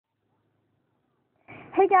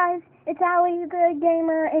Hey guys, it's Ali the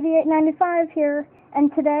Gamer 8895 here,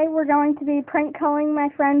 and today we're going to be prank calling my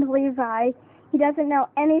friend Levi. He doesn't know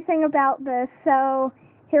anything about this, so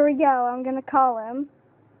here we go. I'm gonna call him.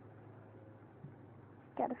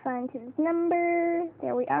 Gotta find his number.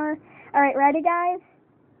 There we are. Alright, ready guys?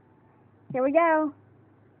 Here we go.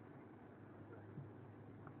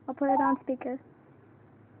 I'll put it on speaker.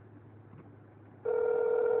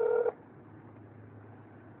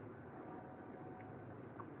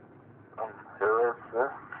 Who is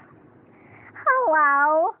this?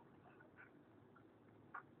 Hello.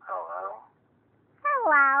 Hello?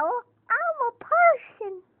 Hello. I'm a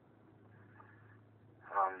person.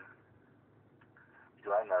 Do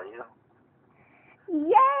I know you?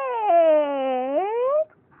 Yay!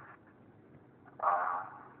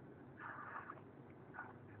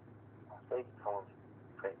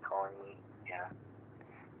 Fake calling me. Yeah.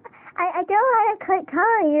 I don't want to quit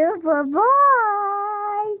calling you, but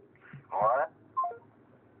bye! What?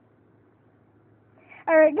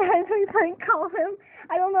 Alright guys, we prank called him.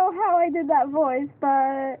 I don't know how I did that voice,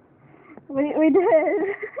 but we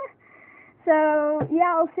did. So,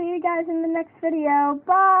 yeah, I'll see you guys in the next video.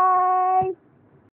 Bye!